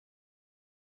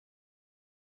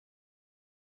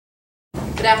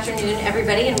Good afternoon,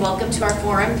 everybody, and welcome to our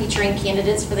forum featuring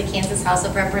candidates for the Kansas House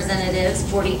of Representatives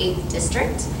 48th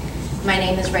District. My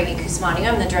name is Reggie Kusmani.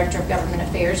 I'm the Director of Government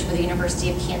Affairs for the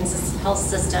University of Kansas Health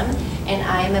System, and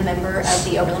I am a member of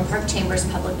the Overland Park Chamber's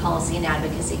Public Policy and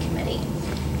Advocacy Committee.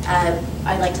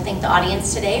 I'd like to thank the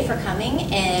audience today for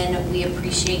coming, and we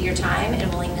appreciate your time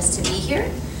and willingness to be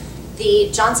here. The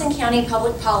Johnson County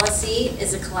Public Policy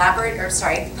is a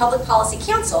Public Policy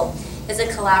Council is a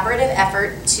collaborative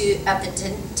effort of the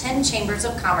 10 chambers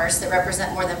of commerce that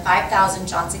represent more than 5,000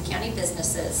 Johnson County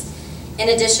businesses. In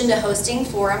addition to hosting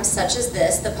forums such as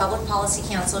this, the Public Policy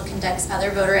Council conducts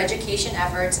other voter education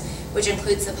efforts, which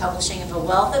includes the publishing of a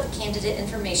wealth of candidate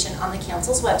information on the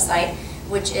council's website,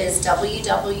 which is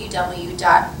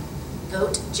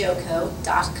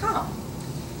www.votejoco.com.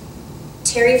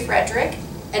 Terry Frederick,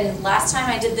 and last time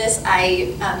I did this,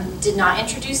 I did not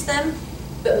introduce them,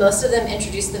 but most of them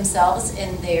introduced themselves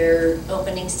in their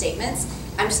opening statements.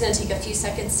 I'm just going to take a few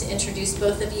seconds to introduce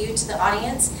both of you to the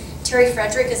audience. Terry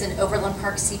Frederick is an Overland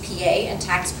Park CPA and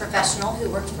tax professional who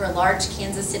worked for a large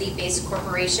Kansas City-based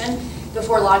corporation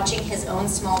before launching his own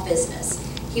small business.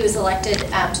 He was elected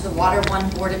to the Water One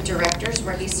Board of Directors,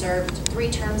 where he served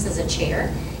 3 terms as a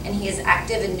chair, and he is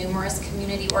active in numerous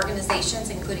community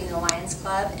organizations, including the Lions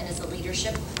Club, and is a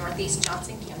leadership Northeast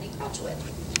Johnson County graduate.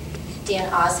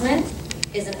 Dan Osman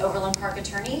is an Overland Park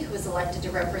attorney who was elected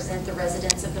to represent the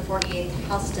residents of the 48th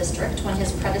House District when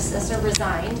his predecessor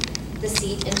resigned the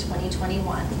seat in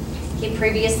 2021. He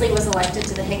previously was elected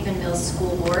to the Hickman Mills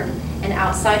School Board, and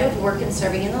outside of work and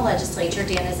serving in the legislature,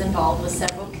 Dan is involved with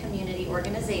several community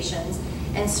organizations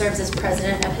and serves as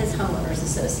president of his homeowners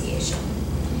association.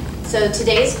 So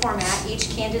today's format, each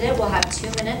candidate will have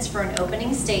 2 minutes for an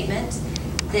opening statement.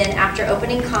 Then after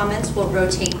opening comments, we'll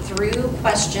rotate through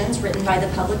questions written by the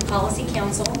Public Policy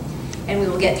Council, and we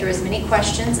will get through as many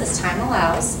questions as time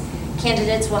allows.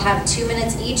 Candidates will have 2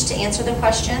 minutes each to answer the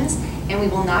questions, and we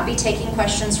will not be taking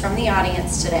questions from the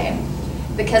audience today.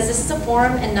 Because this is a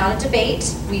forum and not a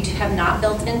debate, we have not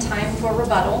built in time for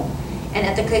rebuttal, and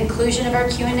at the conclusion of our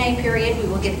Q&A period, we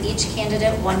will give each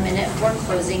candidate 1 minute for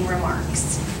closing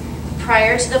remarks.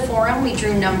 Prior to the forum, we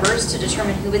drew numbers to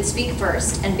determine who would speak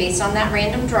first, and based on that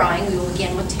random drawing, we will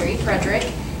begin with Terry Frederick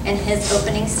and his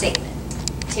opening statement.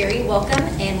 Terry, welcome,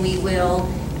 and we will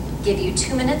give you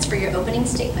 2 minutes for your opening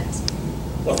statement.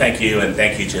 Well, thank you, and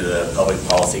thank you to the Public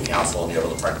Policy Council and the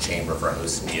Overland Park Chamber for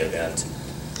hosting the event.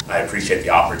 I appreciate the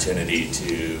opportunity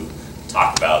to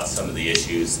talk about some of the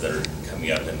issues that are coming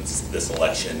up in this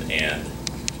election and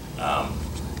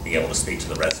being able to speak to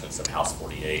the residents of House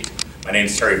 48. My name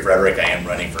is Terry Frederick. I am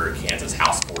running for Kansas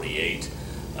House 48.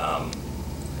 A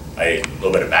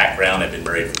little bit of background. I've been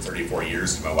married for 34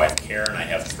 years to my wife Karen. I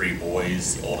have 3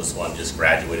 boys. The oldest one just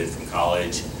graduated from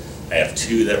college. I have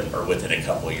 2 that are within a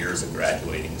couple of years of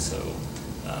graduating, so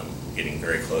getting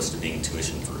very close to being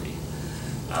tuition free.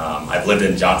 I've lived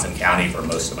in Johnson County for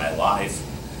most of my life.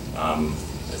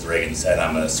 As Reagan said,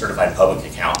 I'm a certified public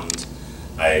accountant.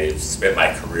 I've spent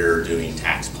my career doing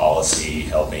tax policy,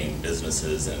 helping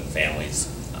businesses and families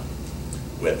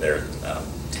with their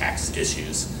tax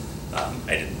issues. I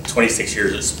did 26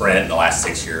 years at Sprint, and the last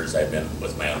 6 years I've been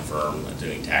with my own firm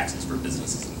doing taxes for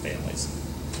businesses and families.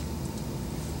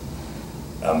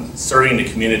 Serving the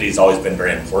community has always been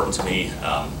very important to me.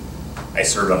 I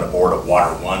served on the board of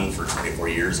Water One for 24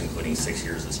 years, including 6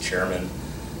 years as chairman.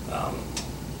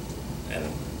 And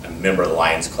I'm a member of the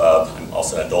Lions Club. I'm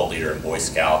also an adult leader in Boy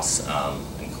Scouts,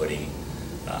 including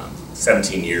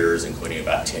 17 years, including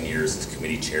about 10 years as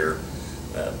committee chair.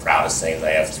 The proudest thing is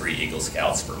I have 3 Eagle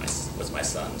Scouts with my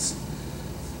sons.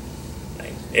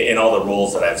 In all the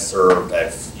roles that I've served,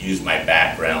 I've used my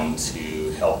background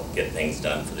to help get things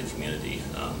done for the community.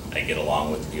 I get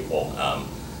along with people. I'm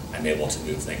able to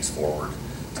move things forward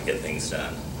to get things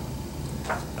done.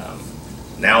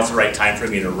 Now's the right time for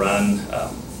me to run.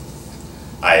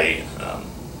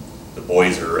 The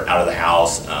boys are out of the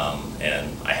house,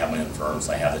 and I have my own firm,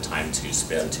 so I have the time to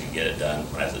spend to get it done.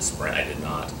 When I was at Sprint, I did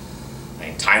not.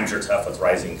 Times are tough with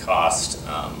rising costs.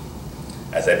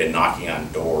 As I've been knocking on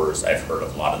doors, I've heard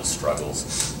of a lot of the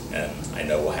struggles, and I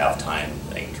know we'll have time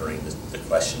during the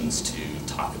questions to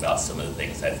talk about some of the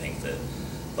things I think that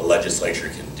the legislature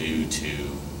can do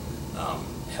to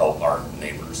help our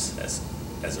neighbors as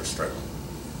they're struggling.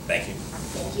 Thank you.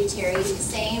 Thank you, Terry.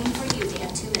 Same for you,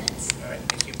 Dan, 2 minutes. All right,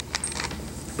 thank you.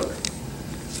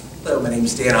 Hello, my name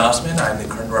is Dan Osman. I'm the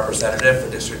current representative for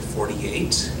District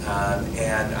 48,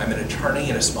 and I'm an attorney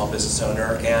and a small business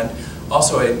owner, and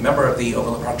also a member of the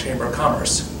Overland Park Chamber of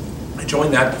Commerce. I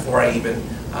joined that before I even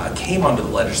came onto the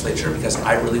legislature because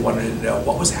I really wanted to know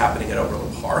what was happening at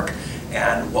Overland Park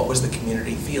and what was the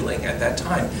community feeling at that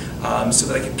time, so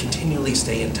that I can continually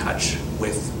stay in touch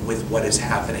with what is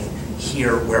happening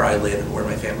here where I live and where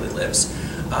my family lives.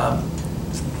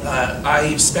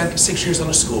 I spent 6 years on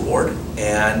a school board,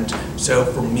 and so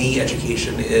for me,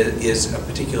 education is a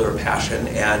particular passion,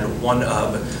 and one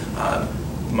of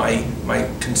my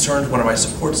concerns, one of my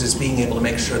supports is being able to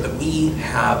make sure that we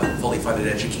have fully funded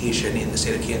education in the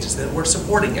state of Kansas, that we're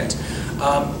supporting it.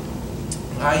 I've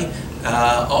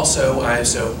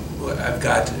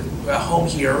got a home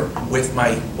here with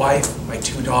my wife, my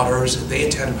 2 daughters. They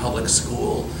attend public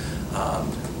school.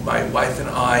 My wife and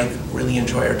I really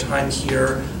enjoy our time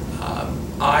here.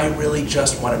 I really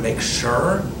just want to make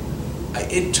sure.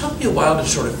 It took me a while to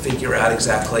sort of figure out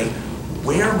exactly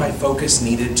where my focus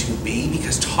needed to be,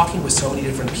 because talking with so many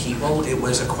different people, it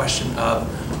was a question of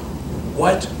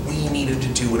what we needed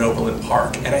to do in Overland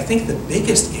Park. And I think the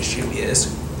biggest issue is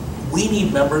we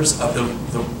need members of the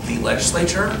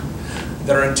legislature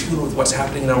that are in tune with what's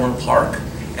happening in Overland Park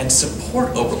and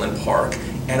support Overland Park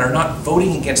and are not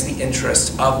voting against the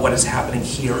interest of what is happening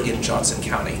here in Johnson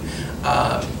County.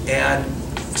 And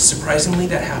surprisingly,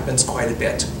 that happens quite a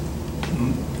bit.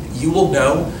 You will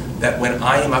know that when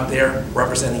I am up there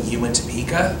representing you in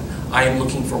Topeka, I am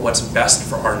looking for what's best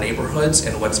for our neighborhoods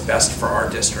and what's best for our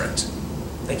district.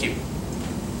 Thank you.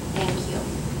 Thank you.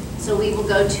 So we will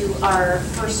go to our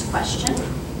first question,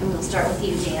 and we'll start with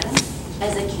you, Dan.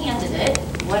 As a candidate,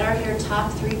 what are your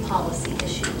top 3 policy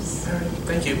issues? All right,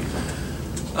 thank you.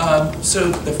 So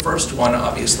the first one,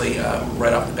 obviously,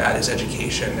 right off the bat, is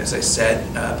education. As I said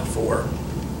before,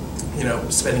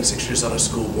 spending 6 years on a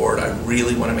school board, I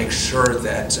really want to make sure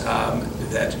that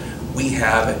that we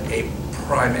have a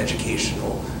prime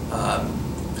educational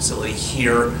facility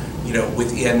here,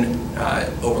 within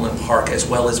Overland Park as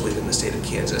well as within the state of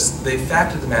Kansas. The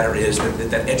fact of the matter is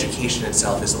that education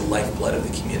itself is the lifeblood of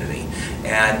the community,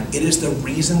 and it is the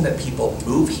reason that people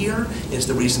move here. It is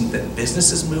the reason that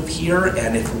businesses move here,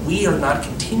 and if we are not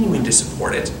continuing to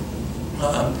support it,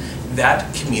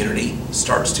 that community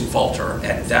starts to falter,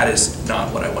 and that is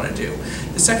not what I want to do.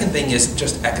 The second thing is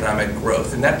just economic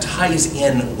growth, and that ties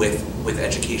in with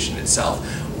education itself.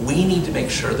 We need to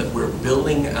make sure that we're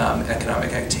building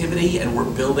economic activity, and we're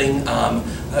building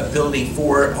ability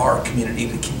for our community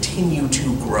to continue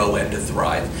to grow and to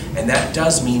thrive. And that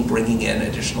does mean bringing in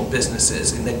additional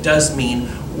businesses, and that does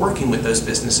mean working with those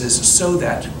businesses so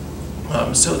that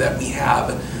we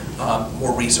have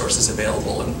more resources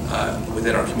available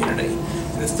within our community.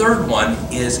 The third one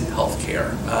is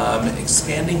healthcare.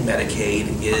 Expanding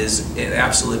Medicaid is an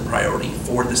absolute priority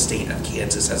for the state of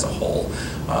Kansas as a whole.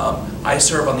 I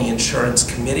serve on the insurance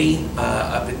committee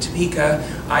up in Topeka.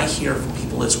 I hear from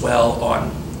people as well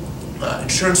on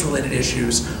insurance-related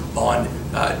issues, on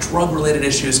drug-related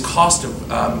issues, cost of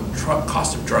drug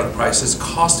prices,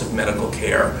 cost of medical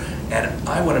care, and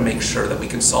I want to make sure that we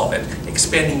can solve it.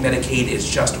 Expanding Medicaid is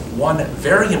just one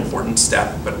very important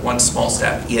step, but one small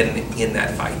step in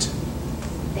that fight.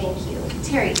 Thank you.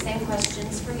 Terry, same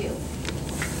questions for you.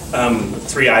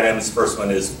 3 items. First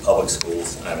one is public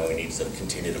schools. We need to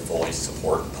continue to fully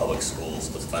support public schools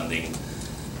with funding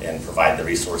and provide the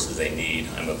resources they need.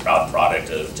 I'm a proud product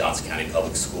of Johnson County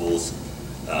Public Schools.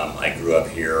 I grew up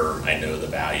here. I know the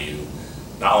value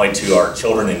not only to our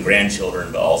children and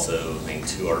grandchildren, but also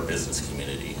to our business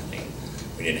community.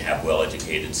 We need to have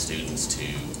well-educated students to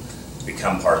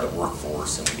become part of the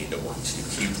workforce, and we need to work to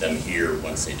keep them here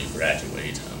once they do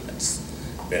graduate. That's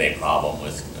been a problem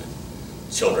with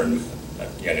children,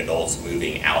 young adults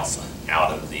moving out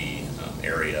of the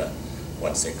area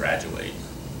once they graduate.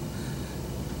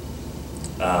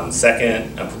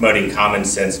 Second, promoting common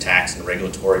sense tax and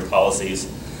regulatory policies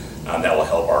that will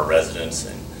help our residents,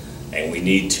 and we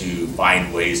need to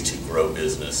find ways to grow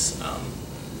business.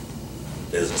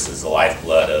 Business is the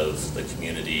lifeblood of the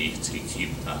community, to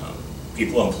keep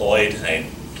people employed and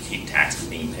keep taxes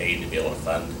being paid to be able to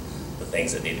fund the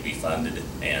things that need to be funded.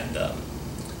 And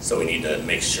so we need to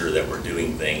make sure that we're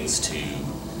doing things to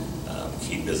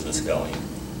keep business going.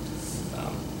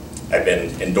 I've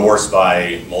been endorsed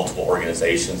by multiple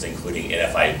organizations, including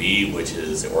NFIB, which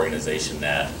is the organization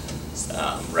that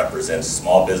represents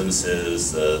small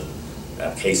businesses, the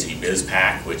KC Biz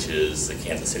PAC, which is the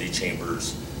Kansas City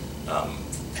Chambers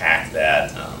PAC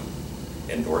that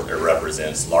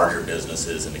represents larger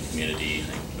businesses in the community,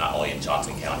 not only in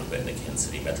Johnson County, but in the Kansas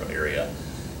City metro area,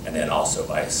 and then also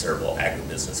by several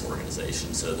agribusiness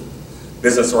organizations. So the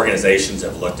business organizations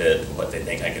have looked at what they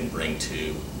think I can bring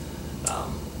to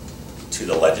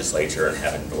the legislature and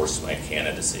have endorsed my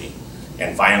candidacy.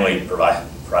 And finally,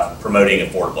 promoting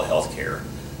affordable health care.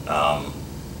 I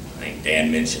think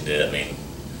Dan mentioned it.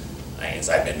 as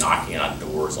I've been knocking on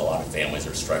doors, a lot of families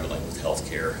are struggling with health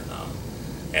care.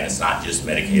 And it's not just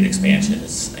Medicaid expansion,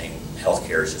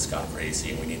 healthcare has just gone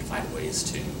crazy, and we need to find ways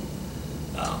to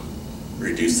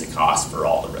reduce the cost for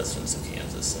all the residents of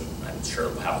Kansas. And I'm sure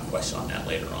we'll have a question on that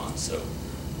later on, so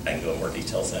I can go in more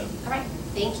details then. All right,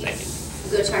 thank you. Thank you.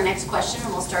 We'll go to our next question,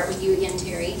 and we'll start with you again,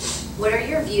 Terry. What are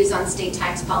your views on state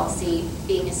tax policy,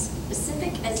 being as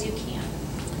specific as you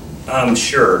can?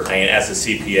 Sure. As a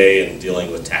CPA and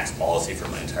dealing with tax policy for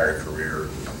my entire career,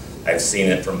 I've seen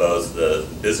it from both the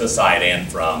business side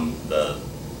and from the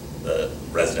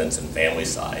residents and family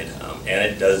side, and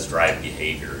it does drive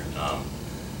behavior.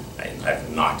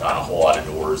 I've knocked on a whole lot of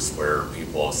doors where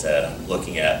people have said, I'm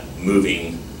looking at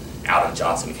moving out of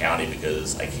Johnson County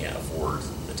because I can't afford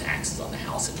the taxes on the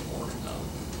house anymore.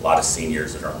 A lot of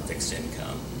seniors that are on fixed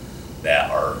income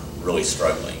that are really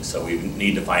struggling. So we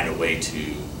need to find a way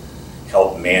to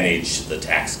help manage the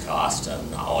tax cost,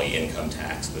 not only income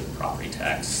tax, but property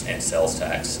tax and sales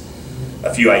tax.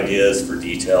 A few ideas for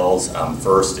details.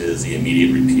 First is the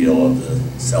immediate repeal of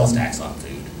the sales tax on food.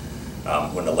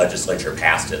 When the legislature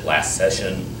passed it last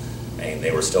session, and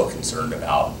they were still concerned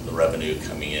about the revenue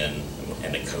coming in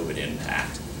and the COVID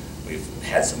impact. We've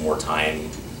had some more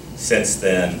time since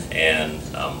then, and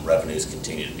revenues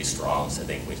continue to be strong, so I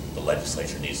think the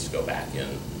legislature needs to go back in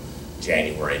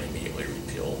January and immediately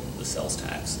repeal the sales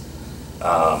tax.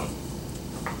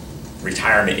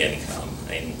 Retirement income.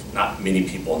 Not many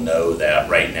people know that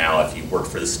right now, if you work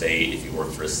for the state, if you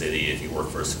work for a city, if you work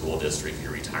for a school district,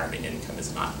 your retirement income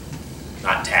is not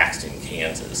taxed in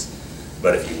Kansas.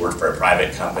 But if you work for a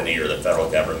private company or the federal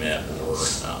government, or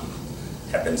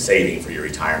have been saving for your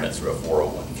retirement through a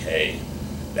 401k,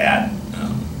 that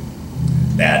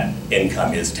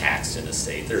income is taxed in the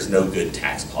state. There's no good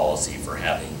tax policy for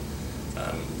having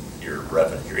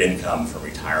your income from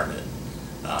retirement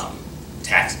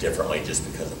taxed differently just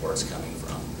because of where it's coming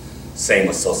from. Same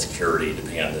with Social Security,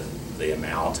 depending on the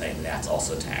amount, and that's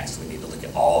also taxed. We need to look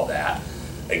at all of that.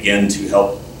 Again, to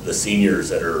help the seniors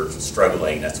that are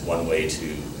struggling, that's one way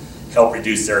to help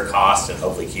reduce their costs and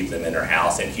hopefully keep them in their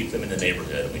house and keep them in the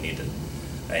neighborhood. We need to,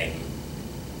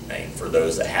 for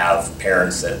those that have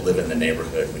parents that live in the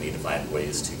neighborhood, we need to find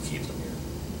ways to keep them here.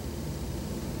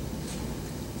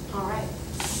 All right.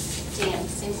 Dan,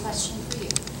 same question for you.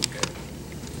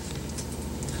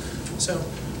 So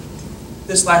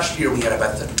this last year we had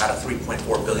about a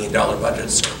 $3.4 billion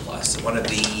budget surplus, one of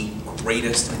the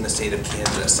greatest in the state of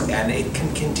Kansas, and it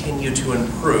can continue to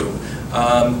improve.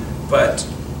 But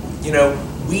you know,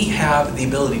 we have the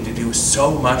ability to do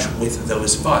so much with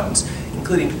those funds,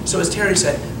 including, so as Terry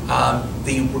said,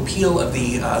 the repeal of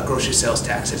the grocery sales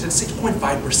tax is at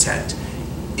 6.5%.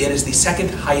 It is the second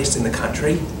highest in the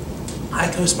country. I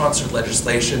co-sponsored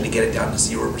legislation to get it down to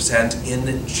 0%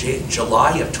 in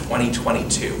July of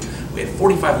 2022. We had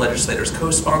 45 legislators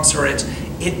co-sponsor it.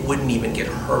 It wouldn't even get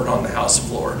heard on the House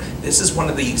floor. This is one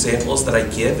of the examples that I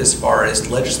give as far as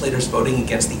legislators voting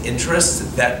against the interests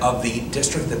of the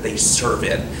district that they serve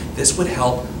in. This would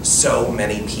help so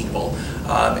many people.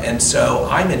 And so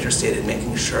I'm interested in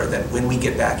making sure that when we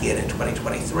get back in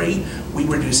 2023, we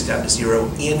reduce it down to 0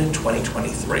 in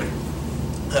 2023.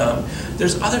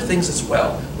 There's other things as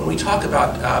well. When we talk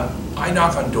about, I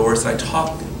knock on doors and I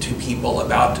talk to people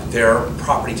about their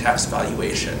property tax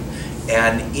valuation,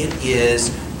 and it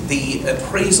is, the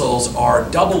appraisals are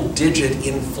double-digit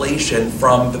inflation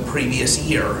from the previous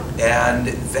year, and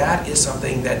that is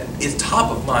something that is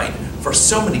top of mind for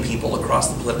so many people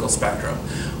across the political spectrum.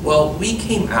 Well, we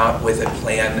came out with a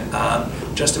plan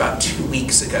just about 2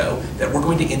 weeks ago that we're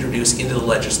going to introduce into the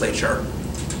legislature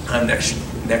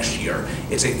next year.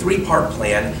 It's a three-part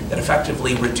plan that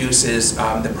effectively reduces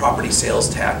the property sales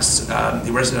tax,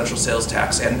 the residential sales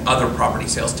tax, and other property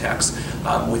sales tax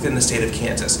within the state of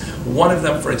Kansas. One of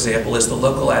them, for example, is the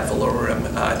local ad valorem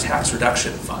tax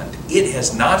reduction fund. It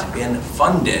has not been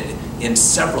funded in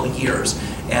several years,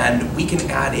 and we can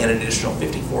add in an additional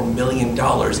 $54 million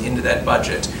into that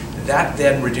budget. That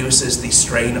then reduces the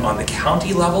strain on the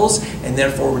county levels, and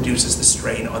therefore reduces the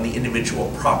strain on the individual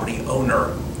property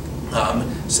owner,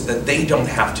 so that they don't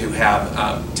have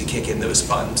to kick in those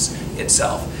funds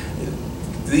itself.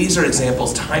 These are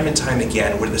examples time and time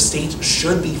again where the state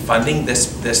should be funding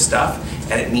this stuff,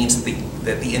 and it means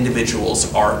that the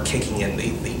individuals are kicking in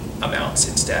the amounts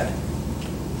instead.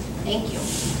 Thank you.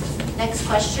 Next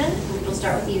question, we'll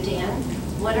start with you, Dan.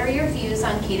 What are your views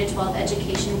on K-12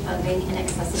 education funding and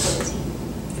accessibility?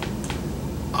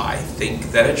 I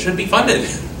think that it should be funded.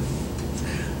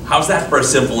 How's that for a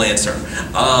simple answer?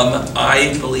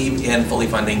 I believe in fully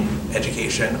funding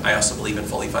education. I also believe in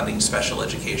fully funding special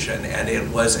education, and it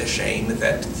was a shame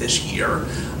that this year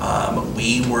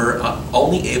we were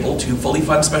only able to fully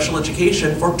fund special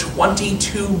education for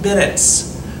 22 minutes.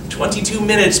 22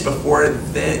 minutes before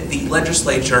the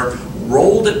legislature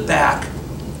rolled back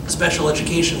special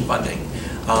education funding.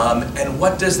 And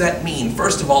what does that mean?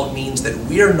 First of all, it means that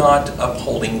we're not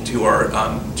upholding to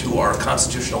our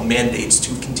constitutional mandates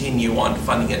to continue on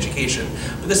funding education.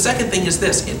 But the second thing is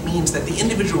this: it means that the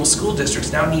individual school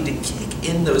districts now need to kick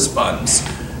in those funds,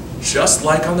 just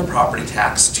like on the property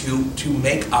tax, to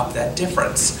make up that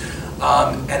difference.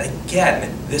 And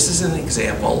again, this is an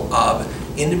example of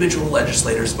individual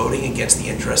legislators voting against the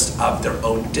interest of their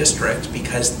own district,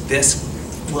 because this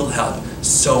will help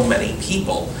so many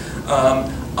people.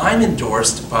 I'm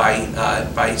endorsed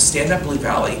by Stand Up Blue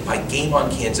Valley, by Game On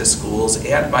Kansas Schools,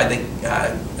 and by the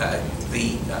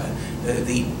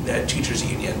teachers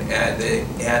union,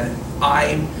 and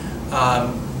I'm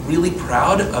really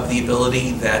proud of the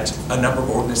ability that a number of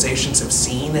organizations have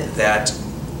seen that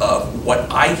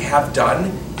what I have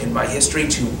done in my history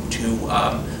to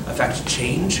affect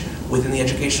change within the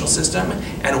educational system,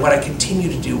 and what I continue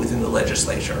to do within the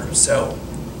legislature. So,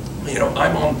 you know,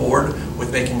 I'm on board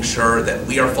with making sure that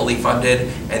we are fully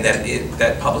funded and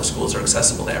that public schools are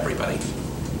accessible to everybody.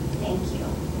 Thank you.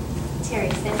 Terry,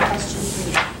 same question for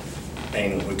you.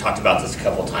 And we talked about this a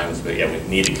couple of times, but yeah, we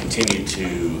need to continue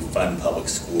to fund public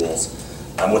schools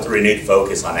with a renewed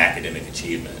focus on academic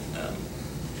achievement.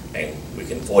 And we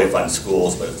can fully fund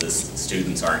schools, but if the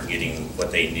students aren't getting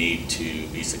what they need to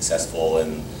be successful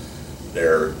in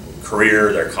their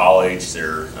career, their college,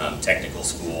 their technical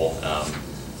school,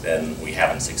 then we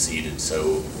haven't succeeded.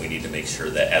 So we need to make sure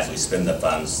that as we spend the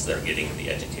funds, they're getting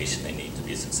the education they need to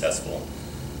be successful.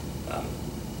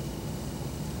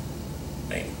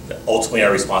 Ultimately,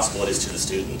 our responsibility is to the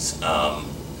students.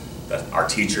 Our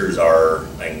teachers are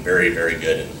very, very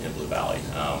good in Blue Valley.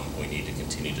 We need to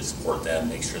continue to support them,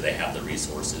 make sure they have the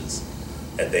resources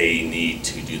that they need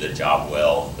to do their job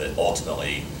well, but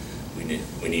ultimately we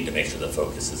need to make sure the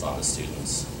focus is on the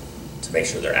students to make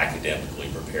sure they're academically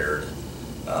prepared.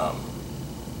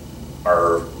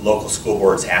 Our local school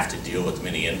boards have to deal with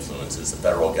many influences. The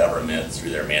federal government,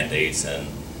 through their mandates and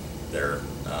their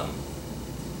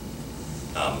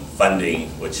funding,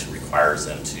 which requires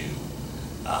them to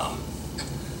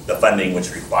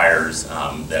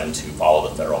them to follow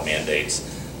the federal mandates.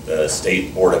 The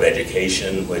State Board of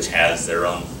Education, which has their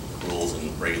own rules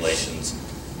and regulations,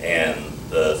 and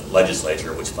the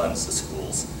legislature, which funds the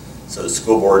schools. So the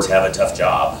school boards have a tough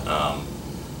job.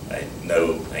 I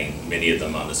know many of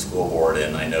them on the school board,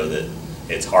 and I know that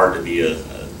it's hard to be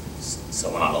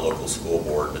someone on a local school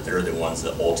board, but they're the ones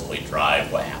that ultimately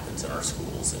drive what happens in our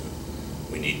schools, and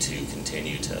we need to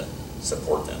continue to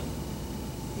support them.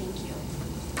 Thank you.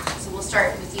 So we'll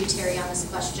start with you, Terry, on this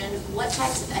question. What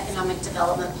types of economic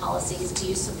development policies do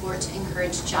you support to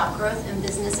encourage job growth and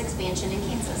business expansion in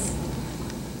Kansas?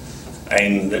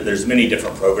 There's many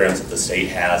different programs that the state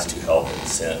has to help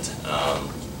incent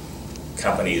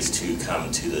companies to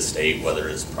come to the state, whether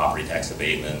it's property tax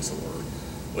abatements or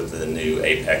with the new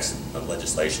Apex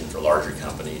legislation for larger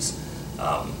companies.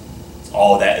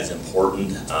 All of that is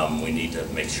important. We need to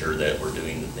make sure that we're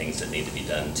doing the things that need to be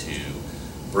done to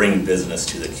bring business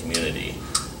to the community.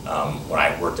 When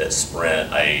I worked at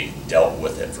Sprint, I dealt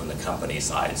with it from the company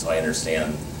side, so I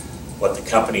understand what the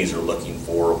companies are looking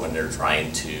for when they're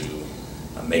trying to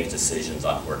make decisions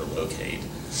on where to locate.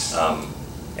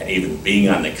 And even being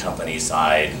on the company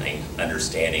side,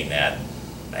 understanding that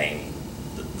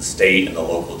the state and the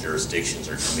local jurisdictions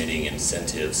are committing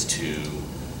incentives to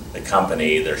the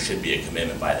company, there should be a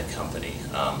commitment by the company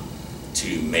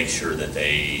to make sure that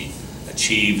they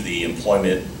achieve the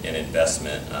employment and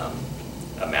investment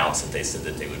amounts that they said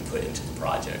that they would put into the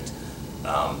project.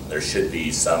 There should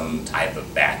be some type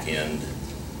of back-end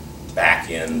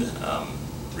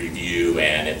review,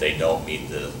 and if they don't meet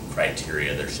the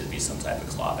criteria, there should be some type of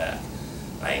clawback.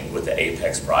 With the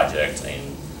Apex project,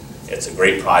 it's a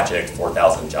great project,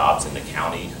 4,000 jobs in the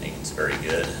county. It's very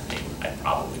good. I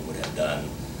probably would have done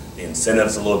the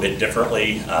incentives a little bit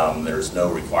differently. There's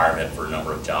no requirement for a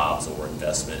number of jobs or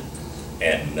investment,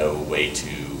 and no way to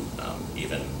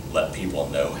even let people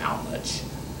know how much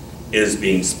is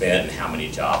being spent and how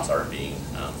many jobs are being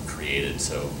created.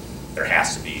 So there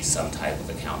has to be some type of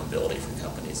accountability for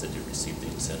companies that do receive the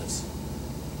incentives.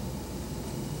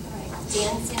 All right,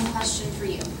 Dan, same question for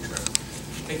you. Sure.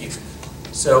 Thank you.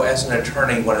 So as an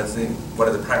attorney, one of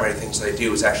the primary things that I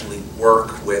do is actually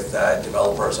work with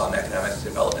developers on economic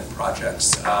development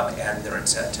projects and their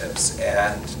incentives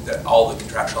and all the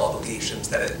contractual obligations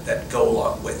that go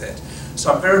along with it.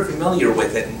 So I'm very familiar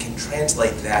with it and can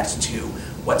translate that to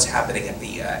what's happening at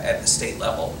the state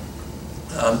level.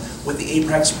 With the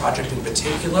Apex project in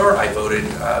particular, I voted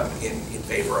in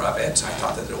favor of it. I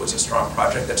thought that it was a strong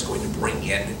project that's going to bring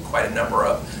in quite a number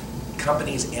of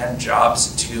companies and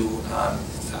jobs to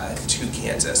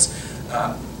Kansas.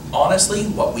 Honestly,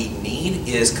 what we need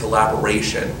is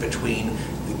collaboration between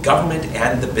the government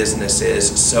and the businesses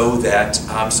so that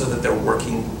they're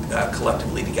working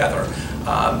collectively together.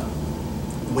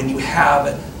 When you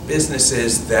have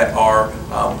businesses that are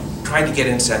trying to get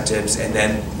incentives and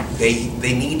then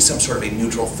they need some sort of a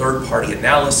neutral third-party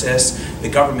analysis, the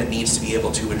government needs to be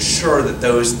able to ensure that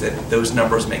those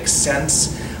numbers make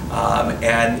sense,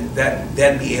 and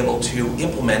then be able to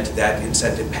implement that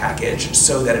incentive package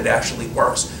so that it actually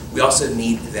works. We also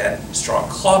need then strong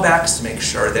clawbacks to make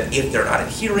sure that if they're not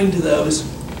adhering to those,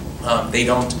 they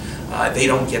don't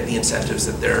get the incentives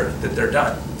that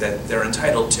they're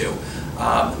entitled to.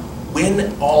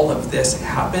 When all of this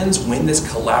happens, when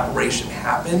this collaboration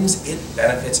happens, it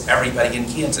benefits everybody in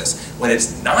Kansas. When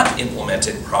it's not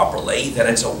implemented properly, then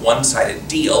it's a one-sided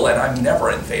deal, and I'm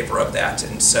never in favor of that.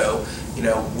 And so,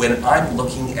 when I'm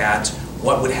looking at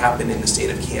what would happen in the state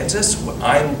of Kansas,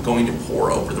 I'm going to pore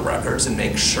over the records and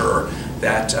make sure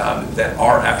that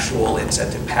our actual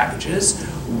incentive packages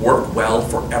work well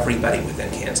for everybody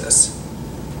within Kansas.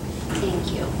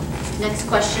 Thank you. Next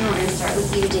question, we're going to start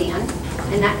with you, Dan.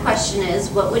 And that question is,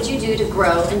 what would you do to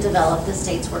grow and develop the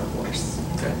state's workforce?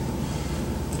 Okay.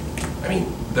 I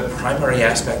mean, the primary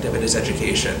aspect of it is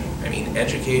education. I mean,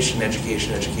 education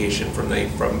from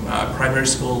primary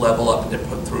school level up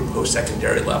through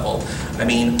post-secondary level. I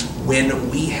mean, when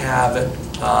we have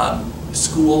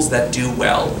schools that do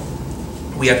well,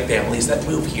 we have families that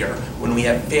move here. When we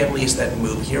have families that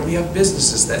move here, we have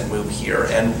businesses that move here.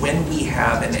 And when we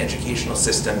have an educational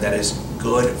system that is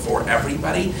good for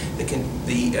everybody, the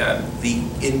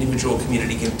individual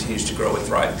community continues to grow and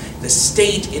thrive. The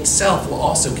state itself will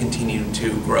also continue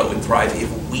to grow and thrive if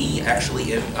we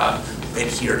actually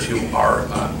adhere to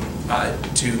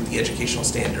to the educational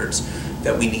standards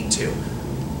that we need to.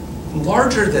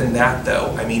 Larger than that,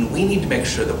 though, I mean, we need to make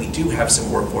sure that we do have some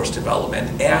workforce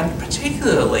development, and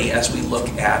particularly as we look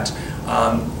at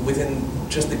within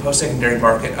just the post-secondary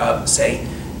market of, say,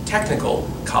 technical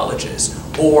colleges,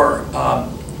 or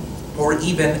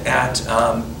even at,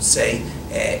 say,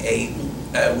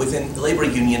 within labor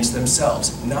unions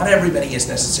themselves. Not everybody is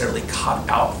necessarily cut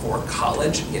out for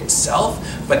college itself,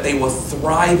 but they will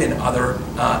thrive in other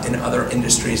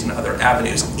industries and other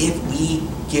avenues if we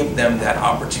give them that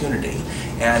opportunity.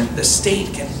 And the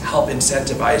state can help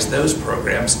incentivize those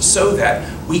programs so that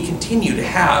we continue to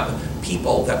have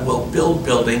people that will build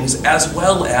buildings as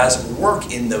well as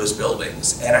work in those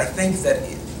buildings. And I think that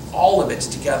all of it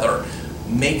together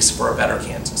makes for a better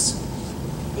Kansas.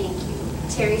 Thank you.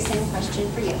 Terry, same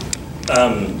question for you.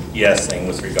 Yes,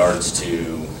 with regards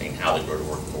to how to grow the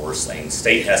workforce,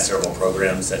 state has several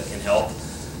programs that can help,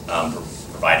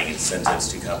 providing incentives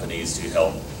to companies to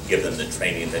help give them the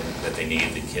training that they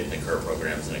need, the Kid and the Career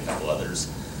programs and a couple others.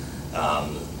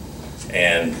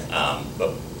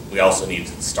 But we also need,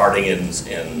 starting in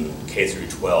K through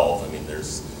 12, I mean,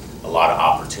 there's a lot of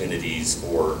opportunities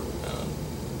for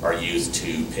our youth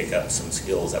to pick up some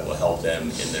skills that will help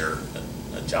them in their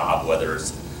job, whether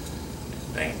it's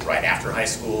right after high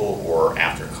school or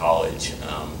after college.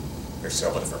 There's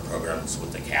several different programs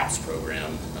with the CAPS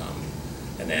program,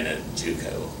 and then at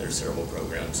JUCO, there's several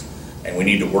programs. And we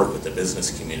need to work with the business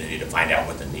community to find out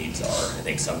what the needs are. I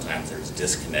think sometimes there's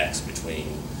disconnects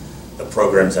between the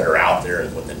programs that are out there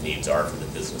and what the needs are for the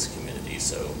business community.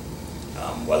 So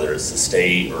whether it's the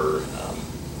state or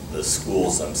the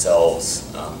schools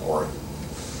themselves, or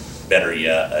better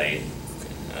yet, a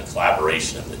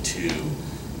collaboration of the two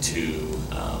to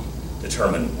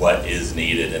determine what is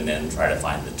needed and then try to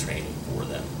find the training for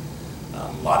them.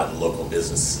 A lot of the local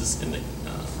businesses in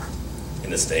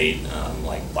the state,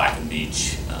 like Black and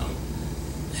Beach,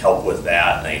 help with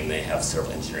that. They have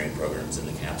several engineering programs in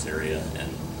the CAPS area, and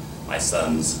one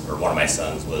of my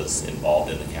sons was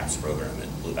involved in the CAPS program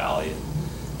at Blue Valley,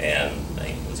 and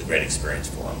it was a great experience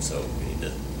for him, so we need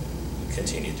to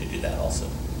continue to do that also.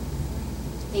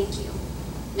 Thank you.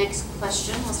 Next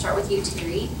question, we'll start with you,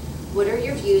 Terry. What are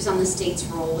your views on the state's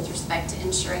role with respect to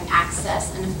ensuring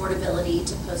access and affordability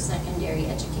to post-secondary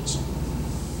education?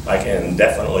 I can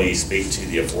definitely speak to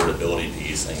the affordability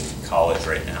piece. College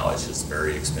right now is just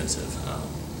very expensive.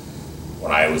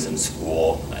 When I was in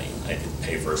school, I could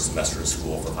pay for a semester of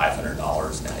school for $500.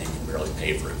 Now you can barely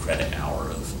pay for a credit hour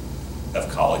of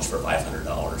college for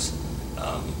 $500.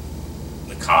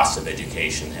 The cost of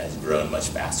education has grown much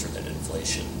faster than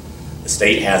inflation. The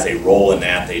state has a role in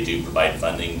that. They do provide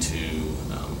funding to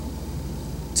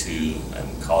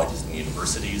colleges and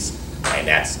universities, and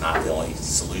that's not the only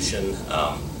solution.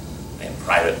 And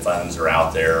private funds are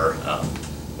out there,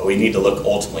 but we need to look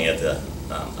ultimately at the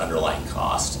underlying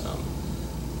cost.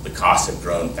 The costs have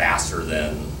grown faster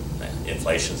than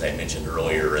inflation, as I mentioned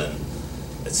earlier, and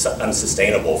it's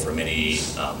unsustainable for many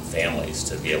families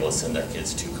to be able to send their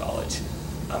kids to college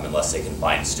unless they can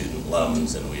find student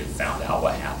loans, and we have found out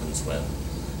what happens when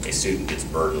a student gets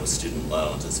burdened with student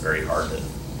loans. It's very hard to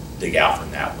dig out from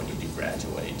that when you do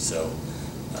graduate. So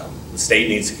the state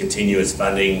needs to continue its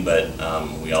funding, but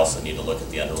we also need to look at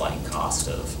the underlying cost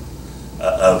of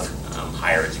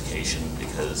higher education,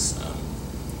 because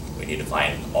we need to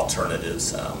find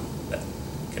alternatives that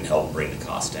can help bring the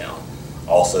cost down.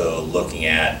 Also looking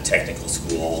at technical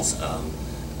schools.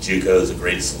 JUCO is a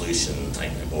great solution. My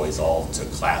boys all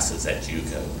took classes at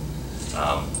JUCO.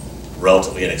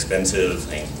 Relatively inexpensive,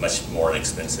 much more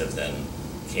inexpensive than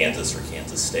Kansas or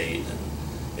Kansas State. And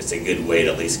it's a good way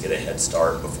to at least get a head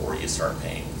start before you start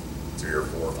paying $300 or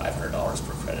 $400 or $500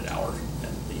 per credit hour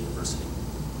at the university.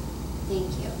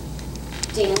 Thank you.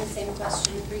 Dan, same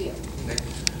question for you.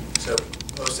 So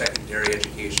post-secondary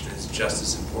education is just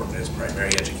as important as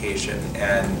primary education,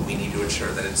 and we need to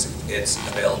ensure that it's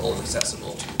available and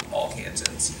accessible to all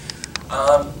Kansans.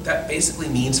 That basically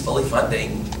means fully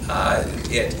funding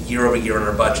it year over year in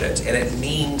our budget, and it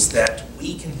means that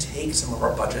we can take some of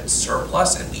our budget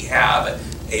surplus, and we have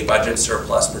a budget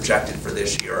surplus projected for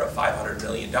this year of $500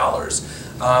 million,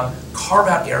 carve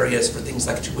out areas for things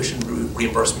like tuition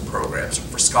reimbursement programs,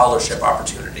 for scholarship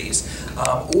opportunities,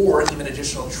 or even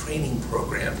additional training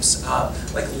programs.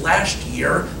 Like last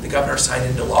year, the governor signed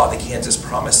into law the Kansas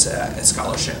Promise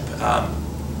Scholarship.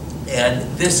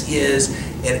 And this is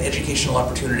an educational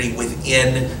opportunity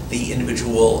within the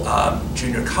individual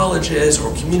junior colleges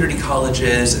or community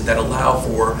colleges that allow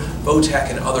for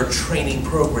VOTEC and other training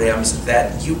programs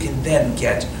that you can then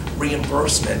get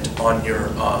reimbursement on your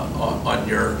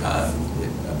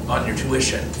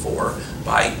tuition for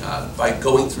by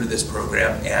going through this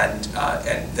program and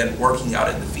then working out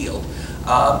in the field.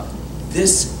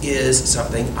 This is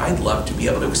something I'd love to be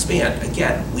able to expand.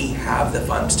 Again, we have the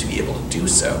funds to be able to do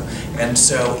so. And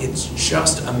so it's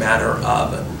just a matter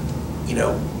of,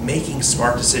 making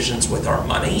smart decisions with our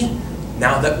money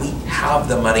now that we have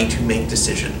the money to make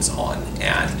decisions on.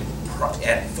 And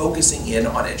focusing in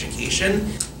on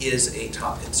education is a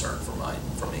top concern for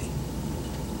me.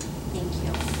 Thank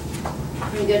you.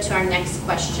 We're going to go to our next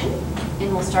question,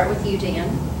 and we'll start with you, Dan.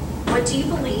 What do you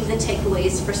believe the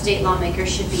takeaways for state lawmakers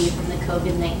should be from the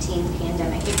COVID-19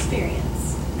 pandemic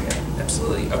experience? Yeah,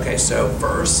 absolutely. Okay, so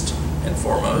first and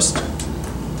foremost,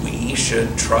 we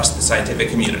should trust the scientific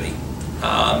community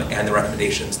and the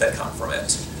recommendations that come from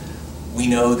it. We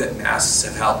know that masks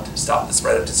have helped stop the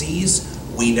spread of disease.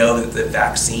 We know that the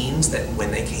vaccines, that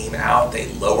when they came out, they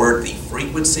lowered the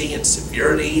frequency and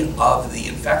severity of the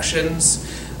infections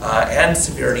and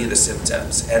severity of the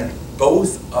symptoms. And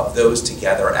both of those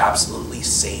together absolutely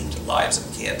saved lives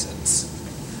of Kansans.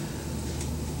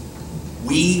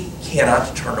 We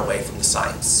cannot turn away from the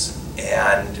science.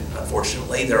 And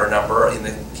unfortunately, there are a number in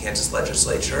the Kansas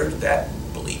legislature that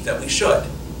believe that we should,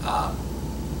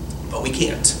 but we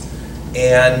can't.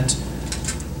 And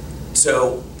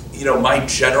so, my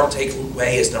general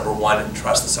takeaway is number one,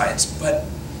 trust the science. But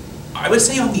I would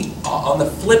say on the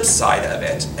flip side of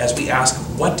it, as we ask,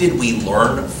 what did we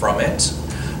learn from it?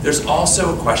 There's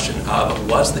also a question of,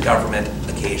 was the government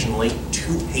occasionally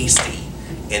too hasty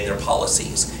in their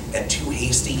policies and too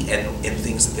hasty in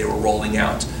things that they were rolling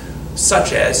out,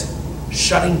 such as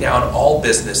shutting down all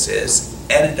businesses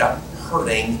ended up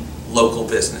hurting local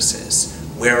businesses.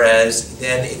 Whereas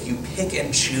then if you pick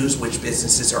and choose which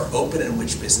businesses are open and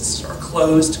which businesses are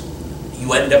closed,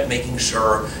 you end up making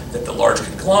sure that the large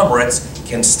conglomerates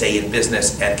can stay in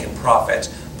business and can profit.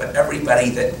 But everybody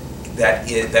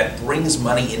that brings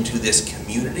money into this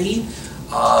community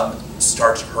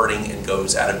starts hurting and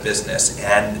goes out of business.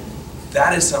 And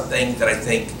that is something that I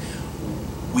think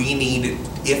we need,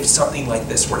 if something like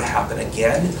this were to happen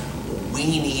again, we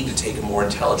need to take a more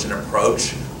intelligent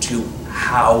approach to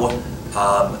how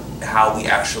we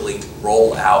actually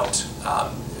roll out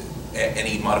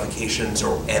any modifications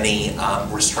or any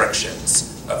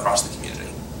restrictions across the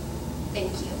community.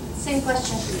 Thank you. Same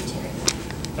question for you, Terry.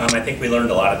 I think we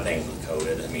learned a lot of things with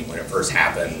COVID. I mean, when it first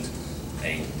happened,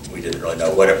 and we didn't really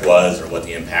know what it was or what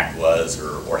the impact was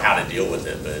or how to deal with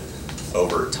it. But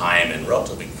over time and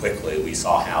relatively quickly, we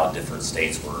saw how different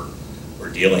states were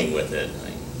dealing with it.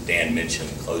 Dan mentioned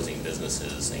closing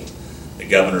businesses. The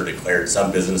governor declared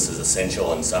some businesses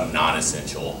essential and some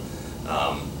non-essential,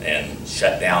 and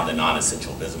shut down the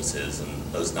non-essential businesses. And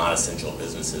those non-essential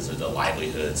businesses are the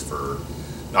livelihoods for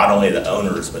not only the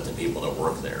owners but the people that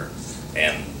work there.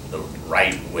 And the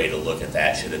right way to look at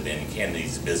that should have been, can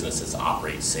these businesses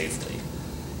operate safely?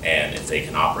 And if they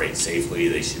can operate safely,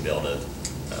 they should be able to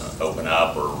open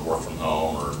up or work from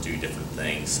home or do different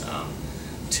things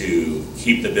to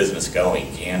keep the business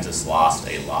going. Kansas lost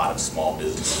a lot of small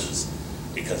businesses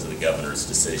because of the governor's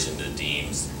decision to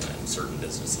deem certain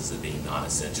businesses as being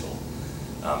non-essential.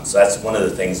 So that's one of the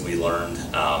things we learned.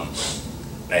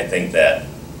 And I think that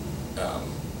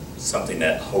something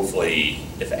that hopefully,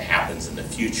 if it happens in the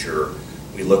future,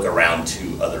 we look around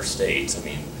to other states. I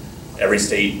mean, every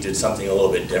state did something a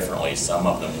little bit differently. Some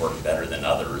of them work better than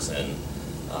others, and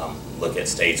look at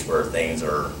states where things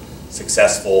are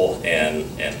successful, and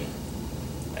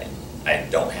I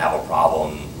don't have a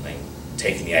problem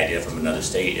taking the idea from another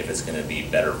state if it's going to be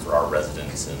better for our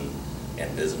residents and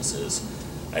businesses.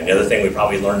 And the other thing we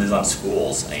probably learned is on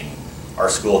schools. I mean, our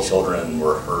school children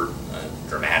were hurt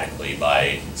dramatically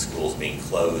by schools being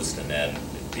closed and then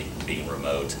being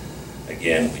remote.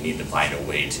 Again, we need to find a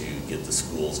way to get the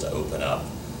schools to open up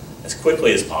as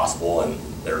quickly as possible, and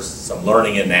there's some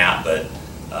learning in that, but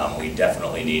we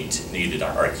definitely needed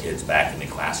our kids back in the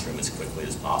classroom as quickly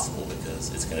as possible,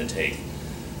 because it's going to take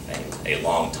a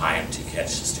long time to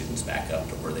catch the students back up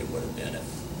to where they would have been if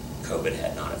COVID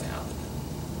had not have happened.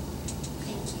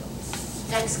 Thank you.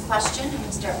 Next question, I'm going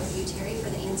to start with you, Terry, for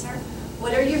the answer.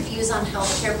 What are your views on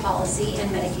healthcare policy and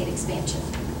Medicaid expansion?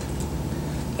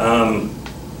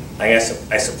 I guess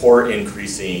I support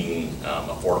increasing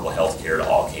affordable health care to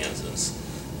all Kansans.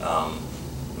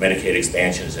 Medicaid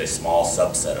expansion is a small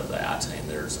subset of that. I mean,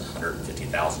 there's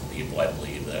 150,000 people, I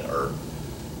believe, that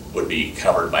would be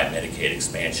covered by Medicaid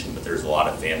expansion, but there's a lot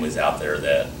of families out there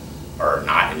that are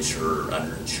not insured or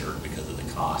underinsured because of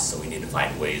the cost. So we need to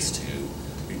find ways to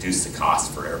reduce the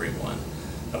cost for everyone.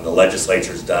 The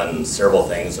legislature's done several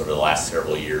things over the last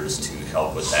several years to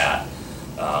help with that.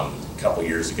 A couple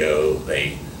years ago,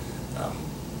 they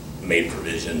made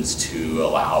provisions to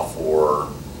allow for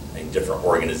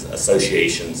different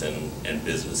associations and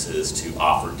businesses to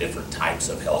offer different types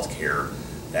of health care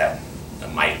that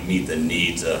might meet the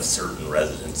needs of certain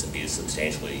residents and be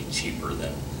substantially cheaper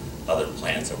than other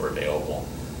plans that were available.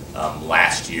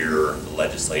 Last year, the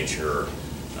legislature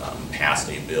passed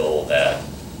a bill that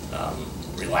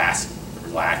relaxed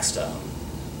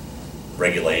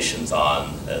regulations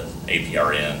on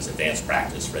APRNs, advanced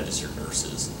practice registered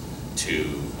nurses,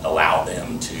 to allow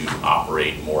them to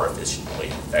operate more efficiently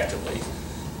and effectively.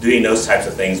 Doing those types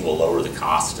of things will lower the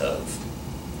cost of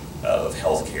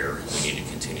health care. We need to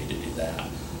continue to do that.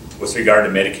 With regard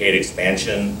to Medicaid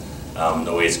expansion,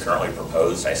 the way it's currently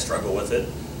proposed, I struggle with it.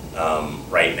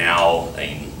 Right now,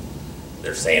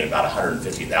 they're saying about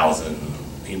 150,000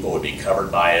 people would be covered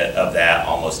by it. Of that,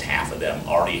 almost half of them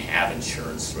already have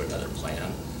insurance through another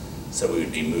plan. So we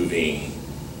would be moving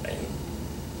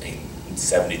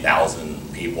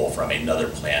 70,000 people from another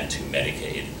plan to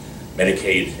Medicaid.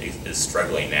 Medicaid is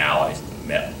struggling now. I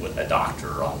met with a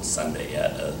doctor on Sunday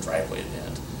at a driveway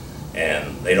event,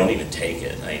 and they don't even take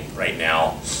it. Right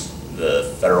now,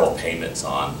 the federal payments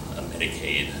on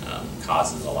Medicaid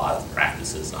causes a lot of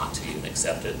practices not to even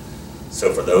accept it.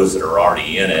 So for those that are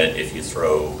already in it, if you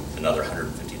throw another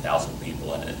 150,000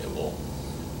 people in it, it will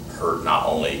hurt not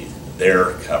only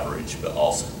their coverage but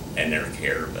also and their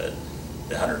care, but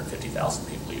the 150,000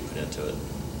 people you put into it.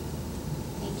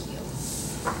 Thank you.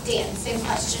 Dan, same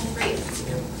question for you.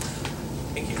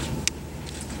 Thank you.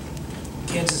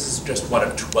 Kansas is just one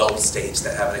of 12 states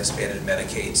that haven't expanded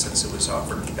Medicaid since it was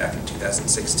offered back in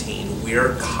 2016.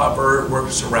 We're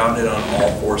surrounded on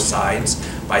all four sides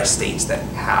by states that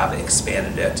have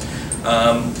expanded it.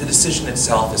 The decision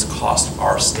itself has cost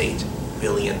our state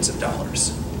billions of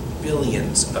dollars.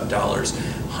 Billions of dollars.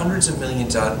 Hundreds of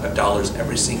millions of dollars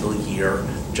every single year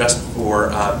just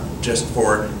for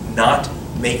not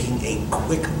making a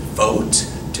quick vote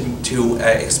to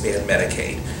expand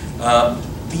Medicaid.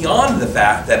 Beyond the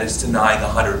fact that it's denying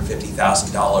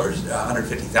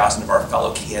 $150,000 of our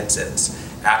fellow Kansans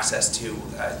access to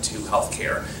health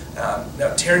care.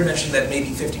 Now, Terry mentioned that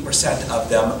maybe 50% of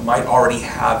them might already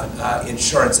have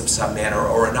insurance of some manner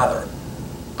or another.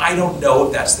 I don't know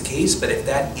if that's the case, but if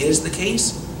that is the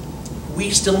case, we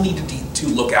still need to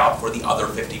look out for the other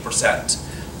 50%.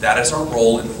 That is our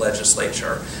role in the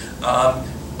legislature.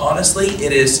 Honestly,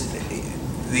 it is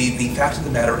the fact of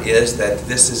the matter is that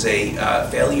this is a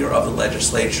failure of the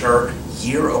legislature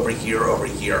year over year over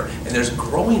year. And there's a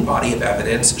growing body of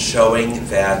evidence showing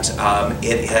that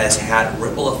it has had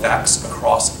ripple effects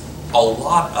across a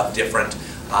lot of different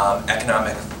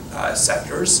economic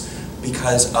sectors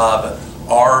because of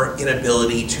our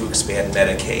inability to expand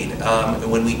Medicaid.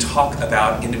 When we talk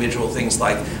about individual things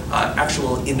like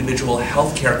actual individual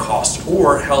healthcare costs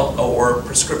or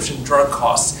prescription drug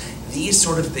costs, these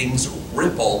sort of things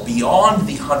ripple beyond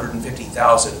the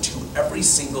 150,000 to every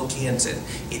single Kansan.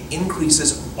 It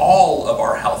increases all of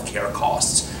our healthcare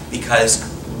costs because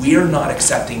we're not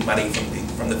accepting money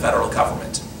from the federal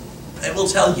government. I will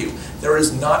tell you, there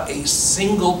is not a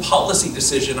single policy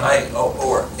decision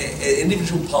or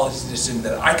individual policy decision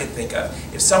that I could think of.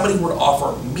 If somebody were to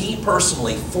offer me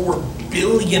personally $4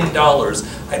 billion,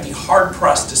 I'd be hard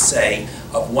pressed to say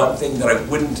of one thing that I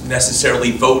wouldn't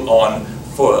necessarily vote on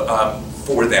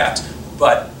for that.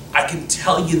 But I can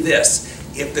tell you this,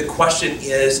 if the question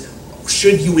is,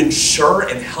 should you insure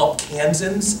and help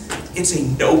Kansans, it's a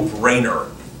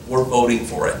no-brainer. We're voting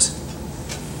for it.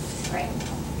 Right.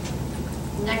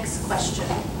 Next question.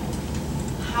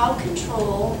 How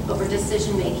control over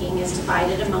decision-making is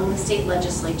divided among the state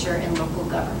legislature and local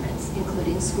governments,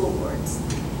 including school boards?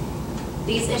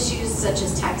 These issues such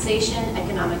as taxation,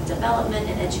 economic development,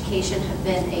 and education have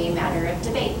been a matter of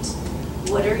debate.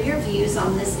 What are your views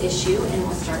on this issue? And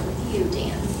we'll start with you,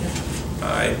 Dan.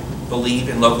 I believe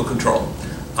in local control.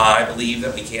 I believe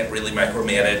that we can't really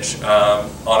micromanage.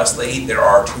 Honestly, there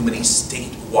are too many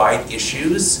statewide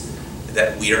issues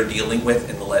that we are dealing with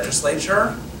in the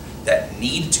legislature that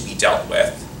need to be dealt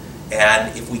with.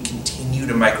 And if we continue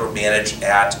to micromanage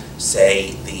at,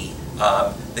 say,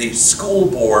 the school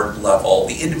board level,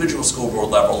 the individual school board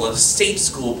level, the state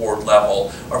school board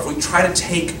level, or if we try to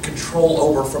take control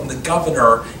over from the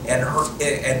governor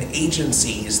and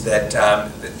agencies that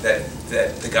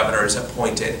the governor has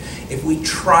appointed, if we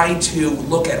try to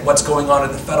look at what's going on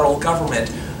in the federal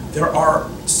government, there are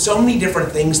so many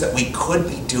different things that we could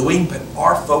be doing, but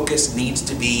our focus needs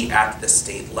to be at the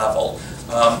state level.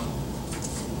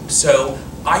 So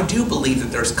I do believe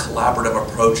that there's collaborative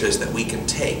approaches that we can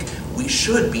take. We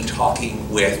should be talking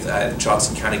with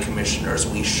Johnson County commissioners.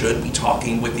 We should be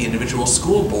talking with the individual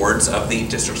school boards of the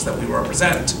districts that we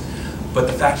represent. But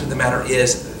the fact of the matter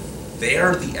is,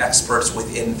 they're the experts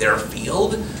within their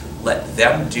field. Let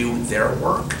them do their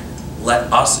work.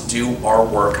 Let us do our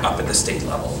work up at the state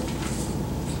level.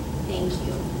 Thank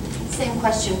you. Same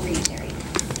question for you, Terry.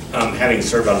 Having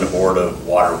served on the board of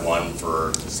Water One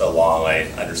for so long, I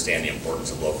understand the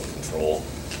importance of local control.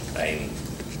 I mean,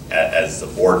 as a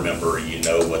board member, you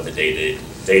know what the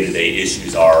day-to-day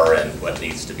issues are and what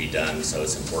needs to be done, so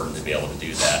it's important to be able to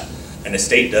do that. And the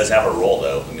state does have a role,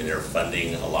 though. I mean, they're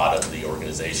funding a lot of the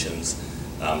organizations,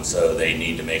 so they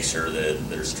need to make sure that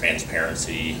there's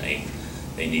transparency.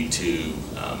 They need to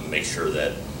make sure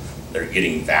that they're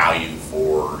getting value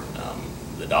for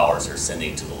the dollars they're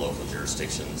sending to the local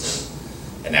jurisdictions,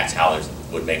 and that's how they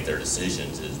would make their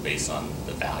decisions, is based on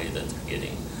the value that they're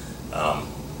getting.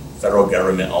 Federal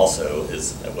government also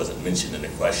it wasn't mentioned in the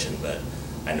question, but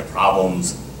and the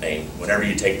problems, whenever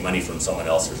you take money from someone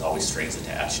else, there's always strings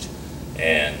attached,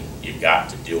 and you've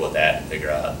got to deal with that and figure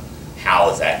out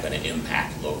how is that going to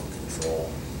impact local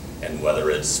control. And whether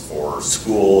it's for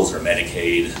schools or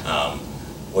Medicaid,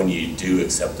 when you do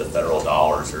accept the federal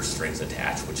dollars, there's strings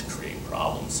attached which create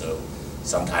problems. So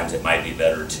sometimes it might be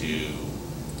better to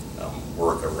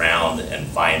work around and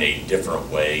find a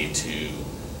different way to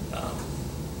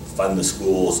fund the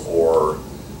schools, or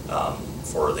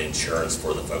for the insurance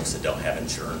for the folks that don't have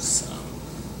insurance.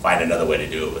 Find another way to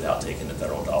do it without taking the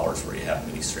federal dollars, where you have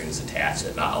many strings attached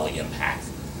that not only impact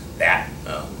that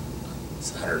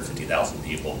 150,000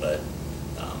 people, but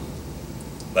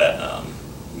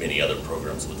many other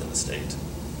programs within the state.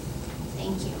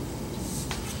 Thank you.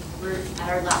 We're at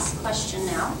our last question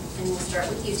now, and we'll start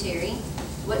with you, Terry.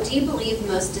 What do you believe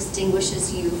most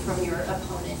distinguishes you from your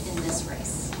opponent in this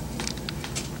race?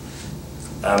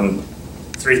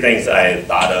 Three things I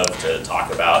thought of to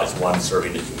talk about is, one,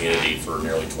 serving the community for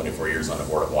nearly 24 years on the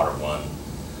board of Water One.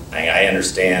 I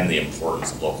understand the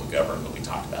importance of local government. We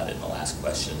talked about it in the last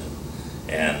question.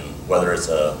 And whether it's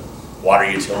a water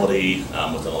utility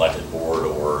with an elected board,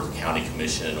 or county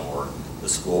commission, or the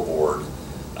school board,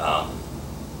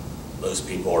 those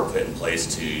people are put in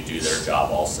place to do their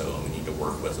job also, and we need to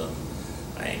work with them.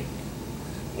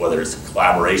 Whether it's a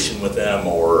collaboration with them,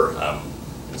 or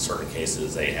in certain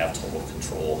cases they have total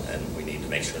control, and we need to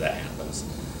make sure that happens.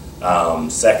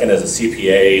 Second, as a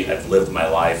CPA, I've lived my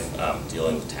life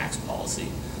dealing with tax policy.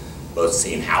 both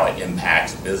seeing how it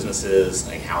impacts businesses,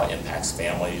 like how it impacts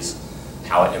families,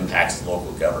 how it impacts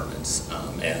local governments.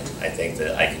 And I think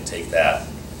that I can take that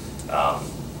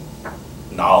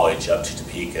knowledge up to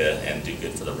Topeka and do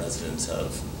good for the residents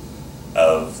of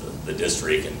the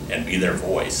district and be their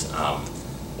voice,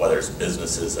 whether it's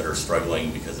businesses that are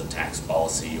struggling because of tax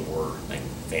policy or like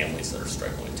families that are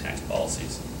struggling with tax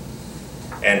policies.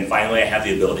 And finally, I have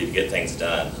the ability to get things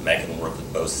done. I can work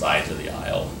with both sides of the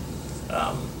aisle.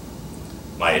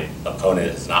 My opponent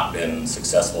has not been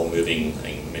successful moving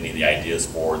many of the ideas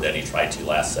forward that he tried to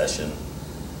last session.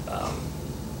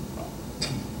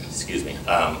 Excuse me.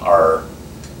 Our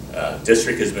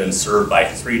district has been served by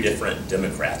 3 different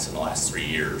Democrats in the last 3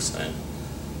 years. And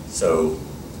so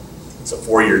it's a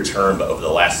 4-year term, but over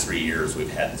the last 3 years,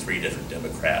 we've had 3 different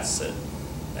Democrats that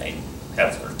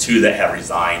or 2 that have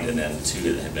resigned and then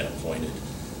 2 that have been appointed.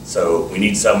 So we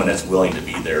need someone that's willing to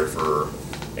be there for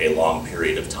a long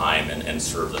period of time and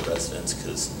serve the residents,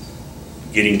 because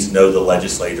getting to know the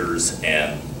legislators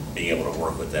and being able to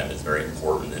work with them is very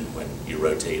important. And when you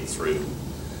rotate through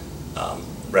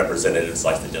representatives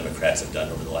like the Democrats have done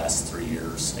over the last 3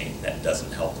 years, that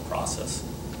doesn't help the process.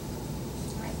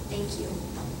 All right, thank you.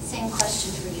 Same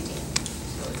question for you, Dan.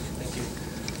 Thank you.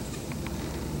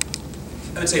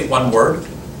 I would say one word: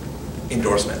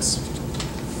 endorsements.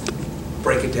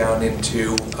 Break it down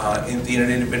into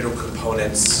individual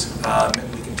components, and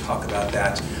we can talk about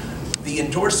that. The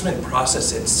endorsement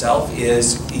process itself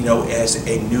is, as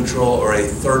a neutral or a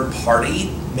third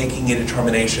party making a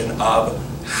determination of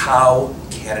how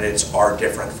candidates are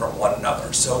different from one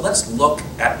another. So let's look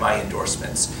at my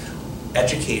endorsements.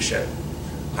 Education.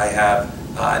 I have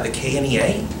the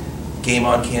KNEA, Game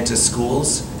On Kansas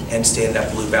Schools, and Stand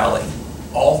Up Blue Valley.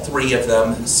 All 3 of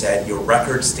them said your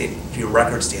record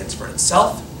stands for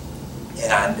itself,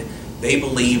 and they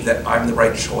believe that I'm the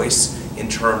right choice in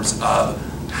terms of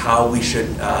how we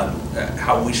should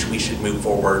move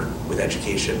forward with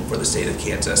education for the state of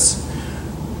Kansas.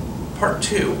 Part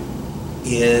 2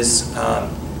 is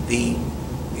the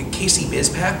KC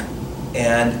BizPAC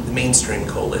and the Mainstream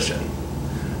Coalition.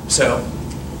 So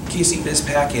KC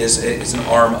BizPAC is an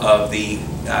arm of the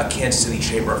Kansas City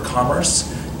Chamber of Commerce.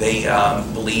 They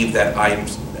believe that I'm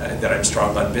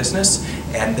strong on business.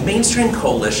 And the Mainstream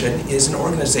Coalition is an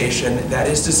organization that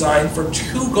is designed for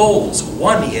 2 goals.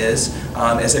 One is,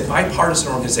 as a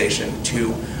bipartisan organization,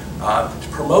 to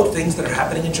promote things that are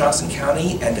happening in Johnson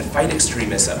County and to fight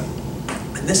extremism.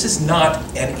 And this is not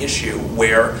an issue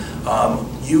where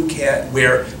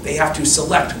where they have to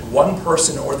select one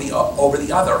person or over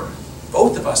the other.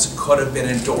 Both of us could have been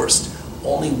endorsed.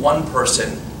 Only one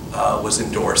person was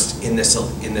endorsed in this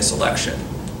election,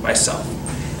 myself.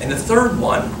 And the third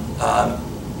one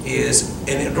is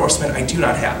an endorsement I do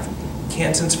not have: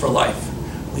 Kansans for Life.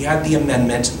 We had the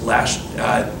amendment that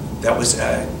was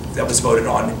voted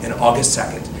on in August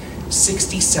 2nd.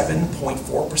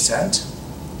 67.4%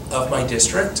 of my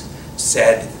district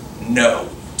said no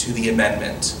to the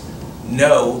amendment,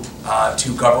 no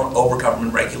to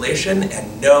over-government regulation,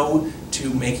 and no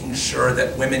to making sure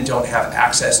that women don't have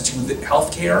access to the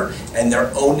health care and their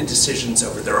own decisions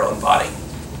over their own body.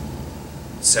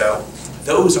 So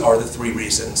those are the 3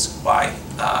 reasons why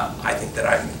I think that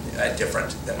I'm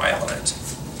different than my opponent.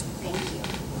 Thank you.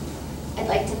 I'd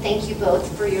like to thank you both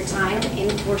for your time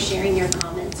and for sharing your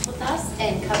comments with us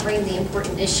and covering the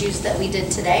important issues that we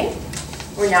did today.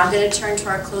 We're now going to turn to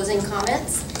our closing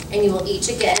comments, and you will each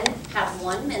again have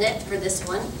 1 minute for this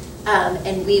one,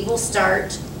 and we will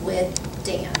start with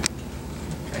Dan.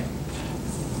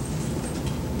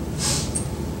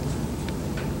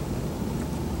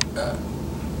 Okay.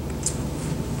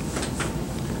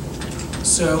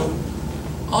 So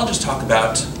I'll just talk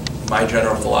about my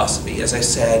general philosophy. As I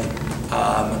said,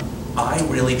 I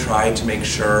really try to make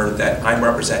sure that I'm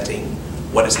representing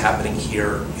what is happening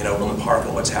here in Overland Park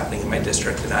and what's happening in my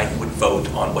district, and I would vote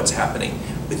on what's happening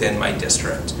within my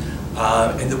district.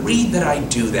 And the reason that I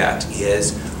do that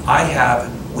is I have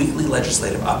weekly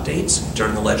legislative updates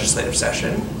during the legislative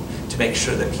session to make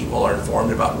sure that people are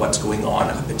informed about what's going on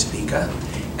up in Topeka.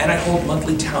 And I hold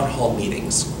monthly town hall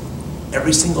meetings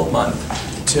every single month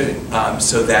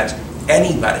so that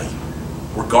anybody,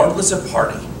 regardless of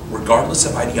party, regardless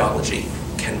of ideology,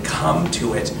 can come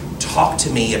to it, talk to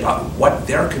me about what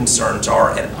their concerns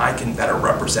are, and I can better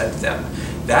represent them.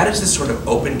 That is the sort of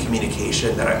open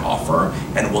communication that I offer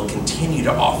and will continue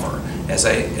to offer as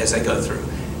I go through.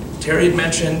 Terry had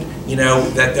mentioned,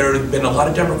 that there have been a lot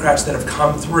of Democrats that have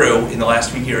come through in the last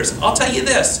few years. I'll tell you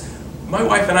this, my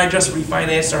wife and I just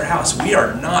refinanced our house. We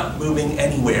are not moving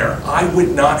anywhere. I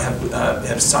would not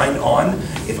have signed on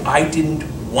if I didn't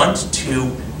want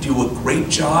to do a great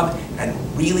job, and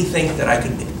really think that I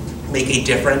could make a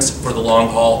difference for the long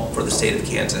haul for the state of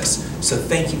Kansas. So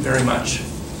thank you very much.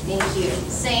 Thank you.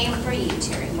 Same for you,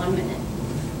 Terry. 1 minute.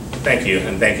 Thank you,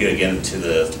 and thank you again to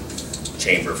the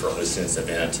Chamber for hosting this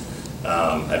event.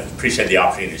 I appreciate the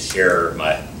opportunity to share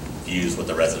my views with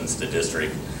the residents of the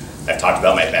district. I've talked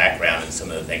about my background and some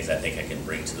of the things I think I can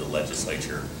bring to the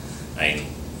legislature. I mean,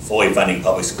 fully funding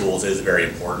public schools is very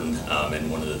important,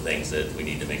 and one of the things that we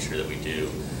need to make sure that we do.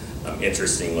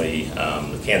 Interestingly,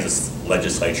 the Kansas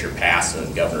legislature passed and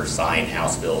the governor signed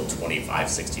House Bill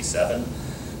 2567,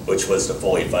 which was to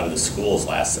fully fund the schools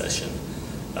last session.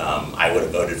 I would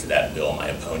have voted for that bill. My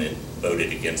opponent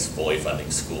voted against fully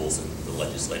funding schools in the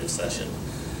legislative session.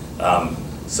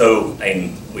 So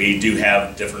we do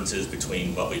have differences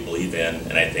between what we believe in,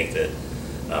 and I think that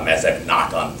as I've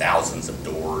knocked on thousands of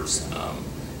doors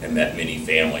and met many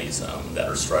families that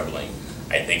are struggling,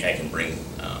 I think I can bring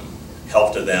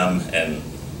help to them, and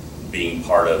being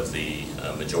part of the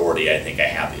majority, I think I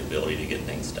have the ability to get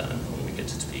things done when we get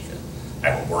to Topeka.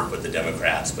 I will work with the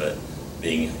Democrats, but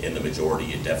being in the majority,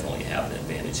 you definitely have an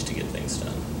advantage to get things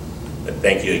done. But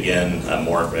thank you again.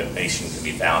 More information can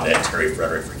be found at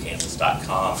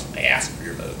terryfrederickforkansas.com. I ask for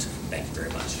your vote. Thank you very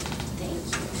much. Thank you.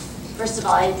 First of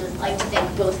all, I'd like to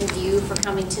thank both of you for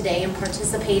coming today and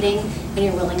participating and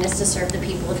your willingness to serve the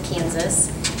people of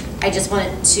Kansas. I just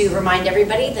wanted to remind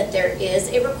everybody that there is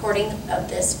a recording of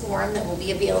this forum that will be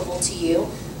available to you,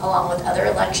 along with other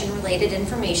election-related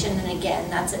information. And again,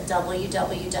 that's at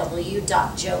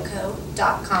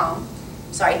www.joco.com.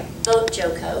 Sorry,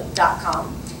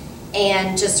 votejoco.com.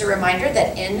 And just a reminder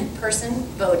that in-person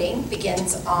voting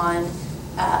begins on,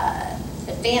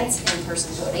 advanced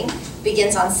in-person voting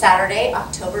begins on Saturday,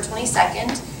 October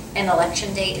 22nd, and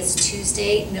election day is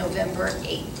Tuesday, November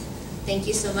 8th. Thank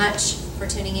you so much for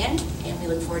tuning in, and we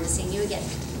look forward to seeing you again.